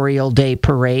Memorial Day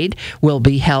Parade will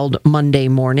be held Monday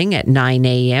morning at 9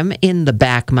 a.m. in the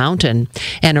Back Mountain.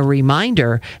 And a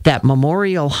reminder that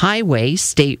Memorial Highway,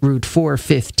 State Route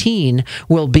 415,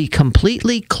 will be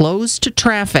completely closed to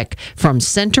traffic from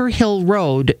Center Hill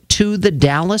Road to the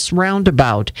Dallas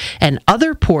Roundabout, and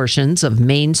other portions of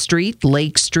Main Street,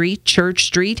 Lake Street, Church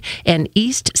Street, and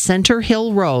East Center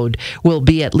Hill Road will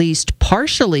be at least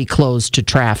partially closed to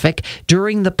traffic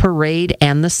during the parade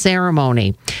and the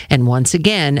ceremony. And once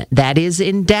again, that is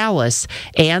in Dallas,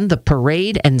 and the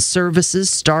parade and services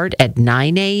start at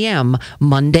 9 a.m.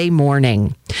 Monday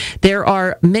morning. There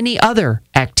are many other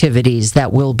activities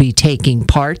that will be taking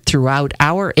part throughout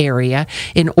our area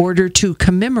in order to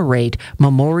commemorate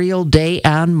Memorial Day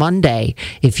on Monday.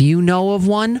 If you know of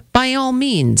one, by all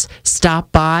means,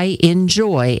 stop by,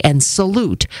 enjoy, and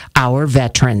salute our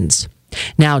veterans.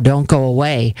 Now, don't go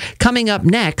away. Coming up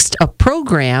next, a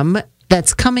program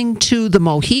that's coming to the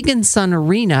Mohegan Sun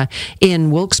Arena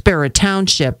in Wilkes-Barre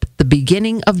Township the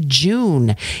beginning of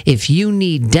June. If you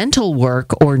need dental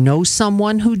work or know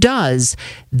someone who does,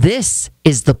 this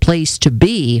is the place to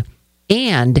be,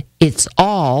 and it's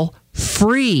all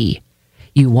free.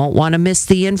 You won't want to miss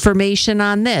the information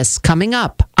on this coming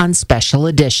up on Special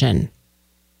Edition.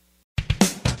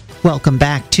 Welcome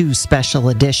back to Special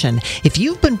Edition. If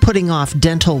you've been putting off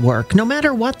dental work, no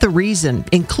matter what the reason,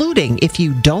 including if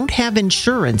you don't have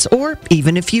insurance or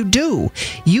even if you do,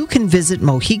 you can visit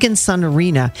Mohegan Sun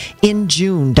Arena in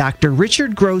June. Dr.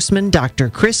 Richard Grossman, Dr.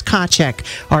 Chris Kotchick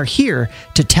are here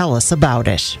to tell us about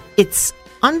it. It's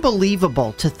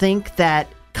unbelievable to think that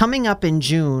coming up in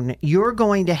June, you're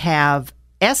going to have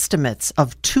estimates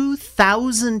of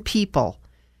 2,000 people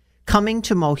coming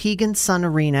to Mohegan Sun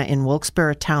Arena in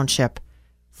Wilkes-Barre Township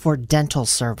for dental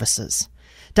services.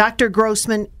 Dr.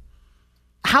 Grossman,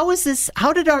 how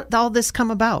did all this come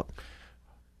about?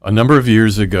 A number of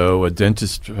years ago, a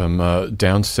dentist from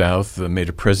down south made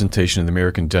a presentation at the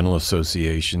American Dental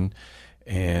Association,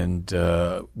 and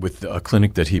with a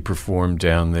clinic that he performed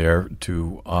down there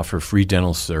to offer free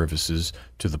dental services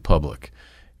to the public.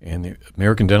 And the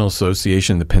American Dental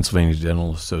Association, the Pennsylvania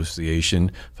Dental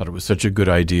Association, thought it was such a good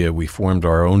idea. We formed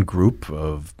our own group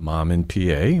of Mom and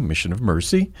PA, Mission of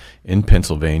Mercy, in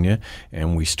Pennsylvania,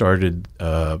 and we started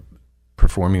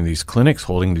performing these clinics,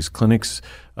 holding these clinics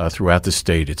throughout the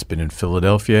state. It's been in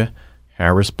Philadelphia,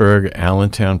 Harrisburg,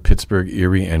 Allentown, Pittsburgh,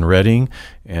 Erie, and Reading,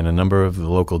 and a number of the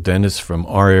local dentists from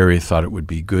our area thought it would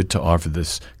be good to offer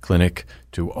this clinic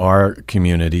to our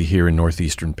community here in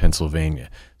northeastern Pennsylvania.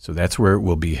 So that's where it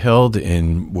will be held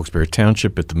in Wilkes-Barre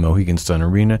Township at the Mohegan Sun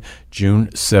Arena, June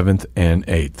 7th and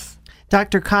 8th.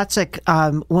 Dr. Kotchick,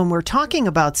 when we're talking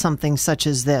about something such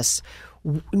as this,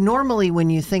 normally when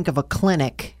you think of a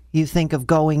clinic, you think of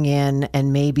going in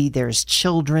and maybe there's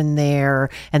children there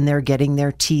and they're getting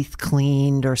their teeth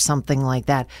cleaned or something like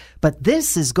that. But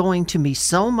this is going to be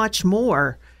so much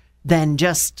more than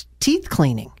just teeth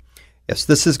cleaning. Yes,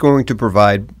 this is going to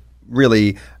provide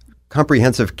really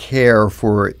comprehensive care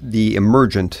for the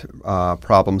emergent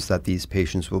problems that these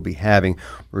patients will be having.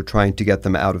 We're trying to get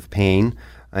them out of pain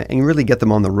and really get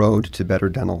them on the road to better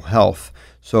dental health.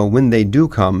 So when they do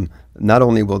come, not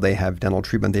only will they have dental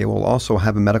treatment, they will also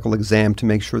have a medical exam to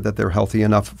make sure that they're healthy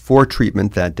enough for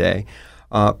treatment that day.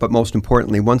 But most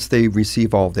importantly, once they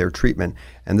receive all of their treatment,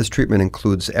 and this treatment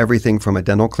includes everything from a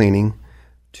dental cleaning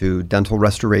to dental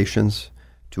restorations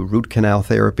to root canal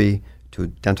therapy to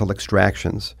dental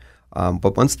extractions.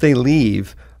 But once they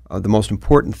leave, the most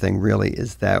important thing really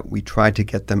is that we try to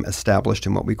get them established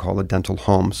in what we call a dental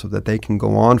home so that they can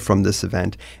go on from this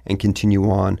event and continue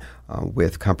on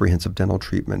with comprehensive dental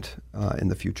treatment in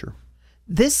the future.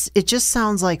 It just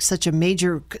sounds like such a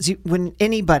major, because when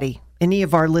any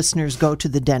of our listeners go to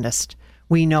the dentist,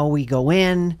 we know we go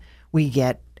in, we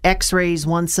get x-rays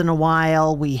once in a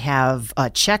while, we have a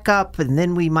checkup, and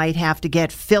then we might have to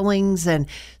get fillings. And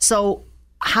so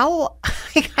how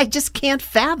I just can't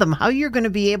fathom how you're going to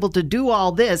be able to do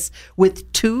all this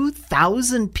with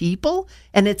 2,000 people,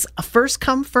 and it's a first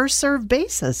come, first served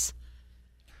basis.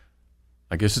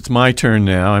 I guess it's my turn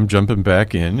now. I'm jumping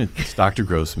back in. It's Dr.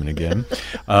 Grossman again.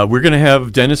 We're going to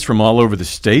have dentists from all over the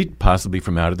state, possibly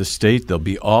from out of the state. They'll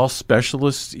be all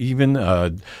specialists, even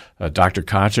Dr.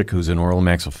 Kotchick, who's an oral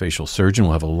maxillofacial surgeon.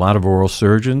 We'll have a lot of oral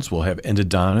surgeons. We'll have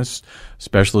endodontists,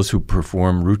 specialists who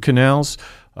perform root canals.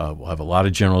 We'll have a lot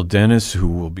of general dentists who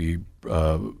will be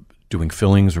doing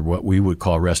fillings or what we would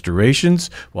call restorations.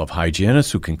 We'll have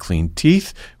hygienists who can clean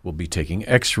teeth. We'll be taking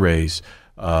x-rays.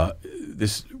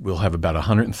 We'll have about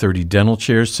 130 dental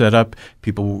chairs set up.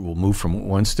 People will move from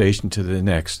one station to the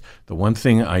next. The one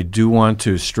thing I do want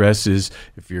to stress is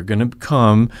if you're going to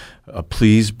come,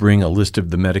 please bring a list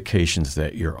of the medications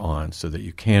that you're on so that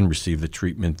you can receive the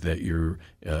treatment that you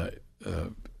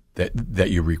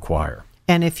require.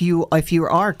 And if you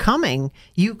are coming,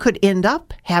 you could end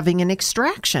up having an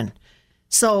extraction.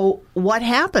 So what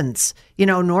happens?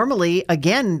 Normally,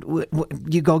 again,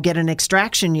 you go get an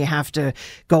extraction, you have to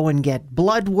go and get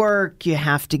blood work, you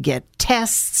have to get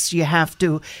tests, you have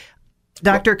to...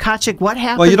 Dr. Kotchick, what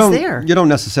happens there? You don't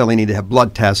necessarily need to have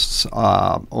blood tests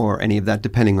or any of that,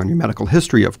 depending on your medical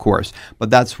history, of course. But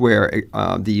that's where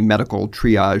the medical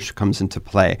triage comes into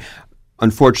play.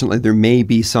 Unfortunately, there may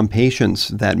be some patients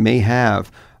that may have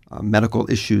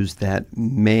medical issues that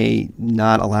may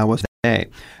not allow us to pay.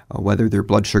 Whether their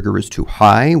blood sugar is too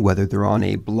high, whether they're on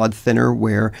a blood thinner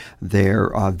where their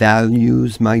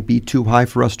values might be too high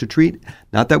for us to treat.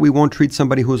 Not that we won't treat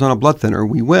somebody who's on a blood thinner,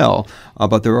 we will,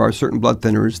 but there are certain blood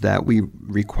thinners that we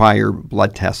require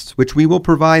blood tests, which we will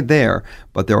provide there,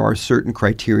 but there are certain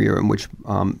criteria in which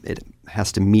it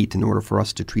has to meet in order for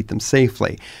us to treat them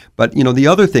safely. But, the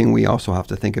other thing we also have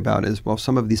to think about is,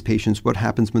 some of these patients, what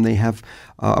happens when they have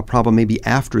a problem maybe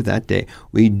after that day?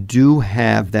 We do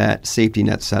have that safety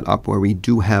net set up where we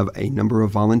do have a number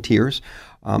of volunteers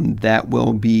that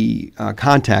will be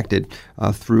contacted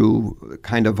through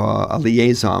kind of a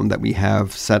liaison that we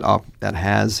have set up that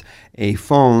has a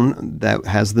phone that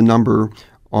has the number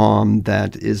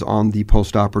that is on the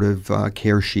postoperative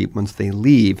care sheet once they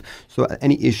leave. So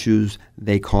any issues,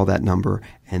 they call that number,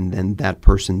 and then that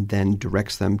person then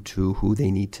directs them to who they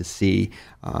need to see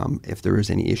if there is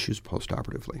any issues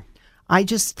postoperatively. I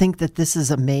just think that this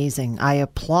is amazing. I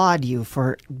applaud you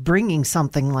for bringing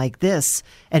something like this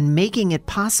and making it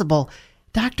possible.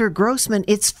 Dr. Grossman,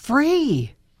 it's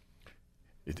free.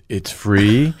 It's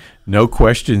free, no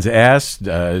questions asked.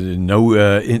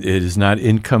 It is not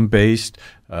income-based.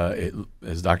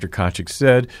 As Dr. Kotchick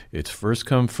said, it's first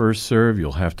come, first serve.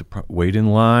 You'll have to wait in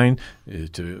line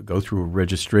to go through a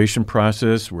registration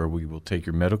process where we will take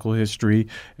your medical history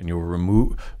and you'll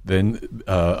remove. Then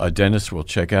a dentist will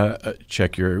check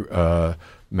your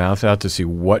mouth out to see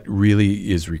what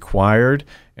really is required,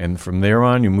 and from there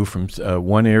on, you move from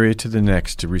one area to the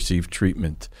next to receive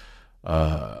treatment.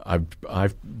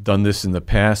 I've done this in the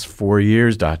past 4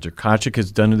 years. Dr. Kotchick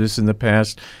has done this in the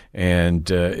past, and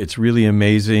it's really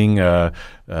amazing the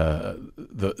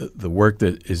work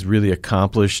that is really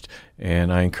accomplished.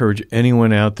 And I encourage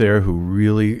anyone out there who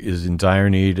really is in dire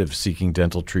need of seeking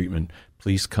dental treatment,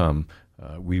 please come.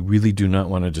 We really do not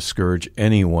want to discourage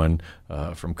anyone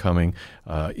from coming.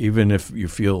 Even if you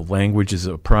feel language is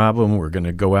a problem, we're going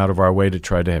to go out of our way to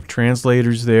try to have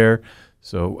translators there.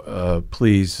 So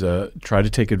please try to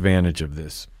take advantage of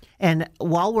this. And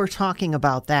while we're talking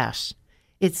about that,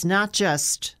 it's not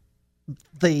just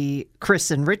the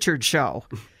Chris and Richard show.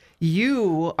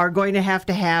 You are going to have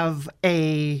how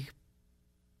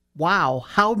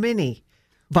many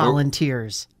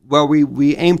volunteers? Well,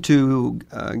 we aim to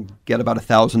get about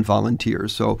 1,000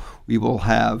 volunteers. So we will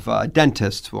have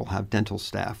dentists, we'll have dental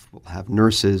staff, we'll have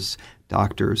nurses,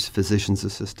 doctors, physician's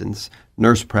assistants,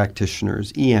 nurse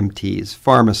practitioners, EMTs,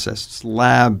 pharmacists,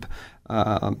 lab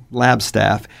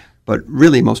staff. But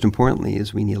really, most importantly,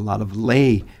 is we need a lot of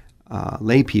lay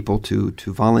people to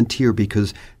volunteer,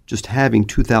 because just having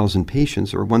 2,000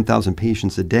 patients or 1,000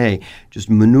 patients a day, just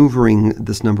maneuvering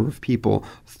this number of people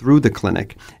through the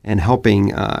clinic and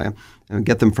helping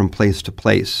get them from place to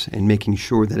place and making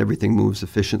sure that everything moves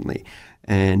efficiently.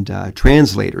 And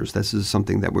translators, this is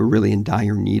something that we're really in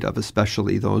dire need of,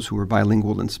 especially those who are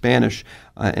bilingual in Spanish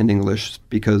and English,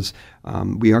 because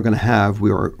we are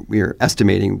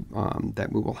estimating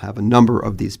that we will have a number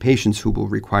of these patients who will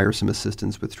require some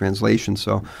assistance with translation.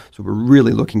 So we're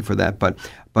really looking for that. But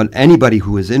anybody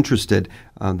who is interested,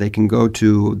 they can go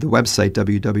to the website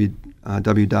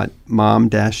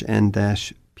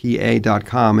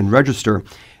www.mom-n-pa.com and register.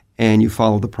 and you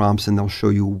follow the prompts, and they'll show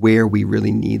you where we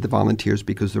really need the volunteers,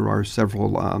 because there are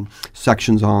several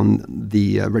sections on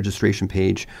the registration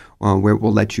page where it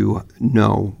will let you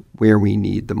know where we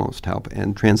need the most help.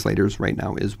 And translators right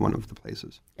now is one of the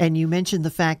places. And you mentioned the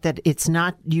fact that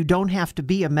you don't have to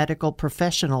be a medical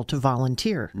professional to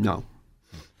volunteer. No.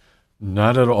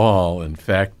 Not at all. In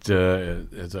fact,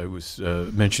 as I was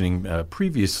mentioning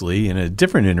previously in a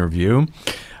different interview,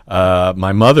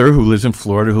 my mother, who lives in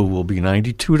Florida, who will be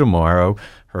 92 tomorrow,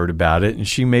 heard about it, and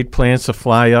she made plans to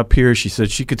fly up here. She said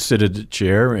she could sit at a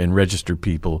chair and register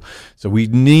people. So we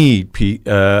need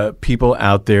people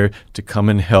out there to come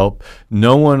and help.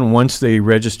 No one, once they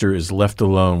register, is left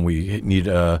alone. We need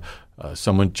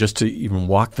someone just to even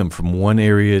walk them from one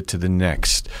area to the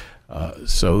next.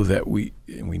 So that we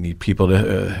need people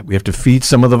to we have to feed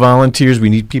some of the volunteers. We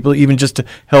need people even just to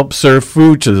help serve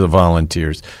food to the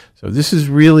volunteers. So this is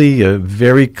really a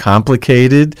very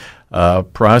complicated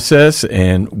process,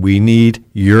 and we need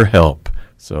your help.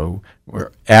 So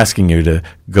we're asking you to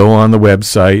go on the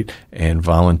website and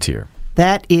volunteer.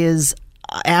 That is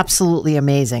absolutely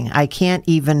amazing. I can't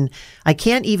even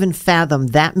fathom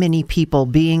that many people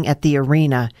being at the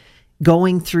arena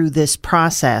going through this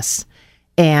process.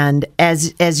 And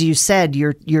as you said,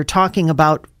 you're talking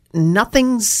about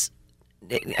anything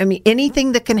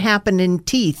that can happen in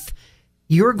teeth,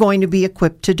 you're going to be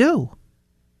equipped to do.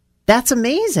 That's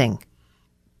amazing.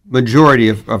 Majority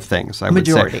of things, I would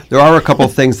Majority. say. There are a couple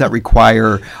of things that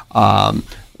require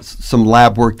some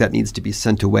lab work that needs to be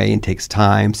sent away and takes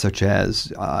time, such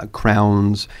as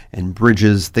crowns and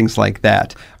bridges, things like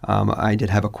that. I did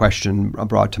have a question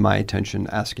brought to my attention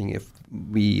asking if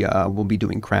we will be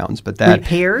doing crowns, but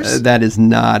repairs? That is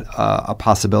not a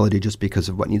possibility just because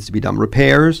of what needs to be done.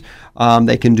 Repairs,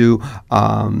 they can do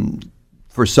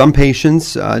for some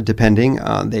patients, depending,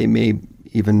 they may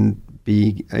even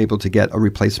be able to get a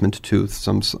replacement tooth,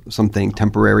 something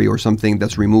temporary or something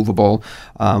that's removable.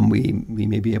 We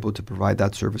may be able to provide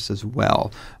that service as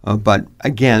well. But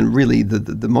again, really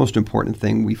the most important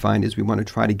thing we find is we want to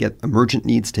try to get emergent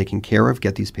needs taken care of,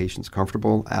 get these patients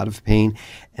comfortable, out of pain,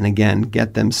 and again,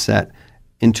 get them set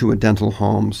into a dental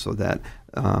home so that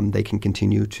they can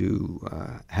continue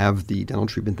to have the dental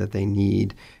treatment that they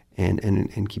need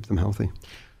and keep them healthy.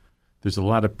 There's a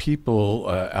lot of people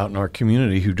out in our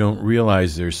community who don't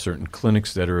realize there's certain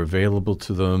clinics that are available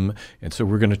to them. And so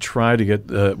we're going to try to get,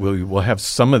 we'll have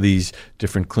some of these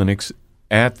different clinics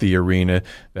at the arena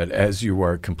that as you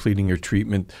are completing your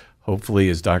treatment, hopefully,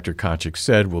 as Dr. Kotchick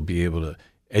said, we'll be able to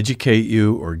educate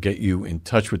you or get you in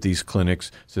touch with these clinics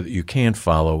so that you can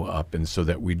follow up and so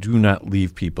that we do not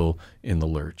leave people in the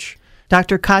lurch.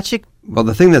 Dr. Kotchick? Well,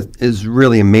 the thing that is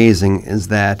really amazing is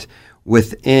that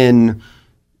within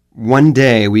one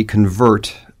day, we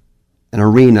convert an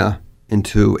arena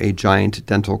into a giant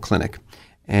dental clinic.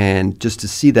 And just to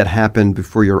see that happen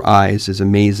before your eyes is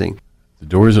amazing. The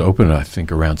doors open, I think,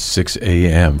 around 6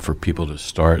 a.m. for people to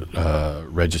start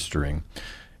registering.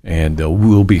 And there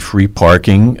will be free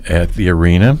parking at the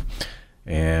arena.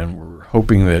 And we're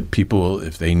hoping that people,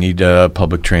 if they need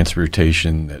public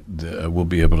transportation, that we'll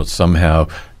be able to somehow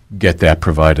get that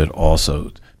provided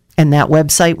also. And that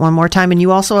website one more time. And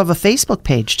you also have a Facebook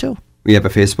page, too. We have a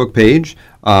Facebook page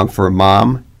for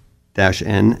mom-n-pa.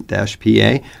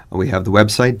 We have the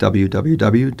website,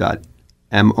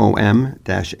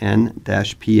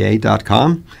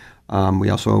 www.mom-n-pa.com. We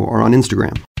also are on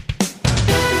Instagram.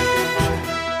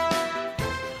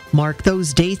 Mark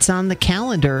those dates on the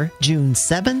calendar, June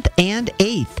 7th and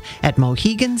 8th at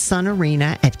Mohegan Sun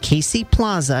Arena at Casey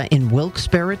Plaza in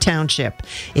Wilkes-Barre Township.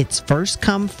 It's first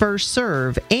come, first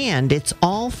serve, and it's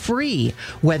all free,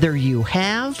 whether you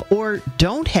have or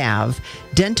don't have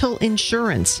dental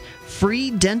insurance.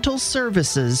 Free dental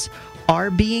services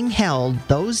are being held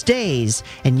those days,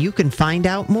 and you can find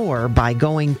out more by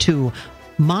going to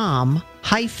mom-n-pa.com.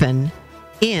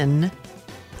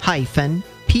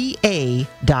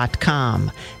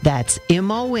 That's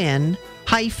MON-N-PA.com.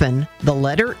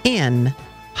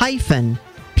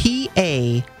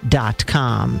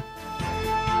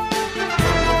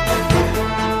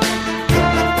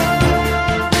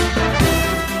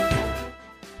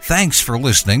 Thanks for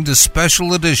listening to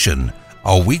Special Edition,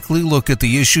 a weekly look at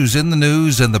the issues in the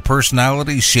news and the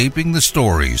personalities shaping the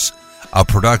stories, a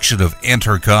production of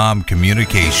Intercom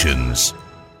Communications.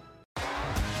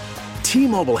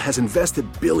 T-Mobile has invested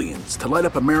billions to light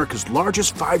up America's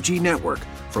largest 5G network,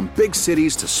 from big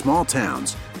cities to small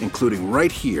towns, including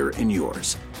right here in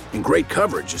yours. And great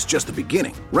coverage is just the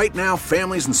beginning. Right now,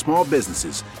 families and small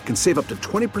businesses can save up to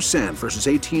 20% versus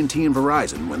AT&T and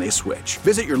Verizon when they switch.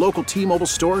 Visit your local T-Mobile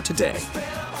store today.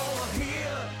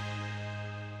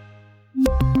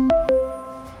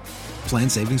 Plan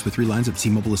savings with 3 lines of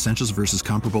T-Mobile Essentials versus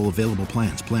comparable available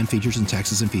plans. Plan features and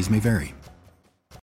taxes and fees may vary.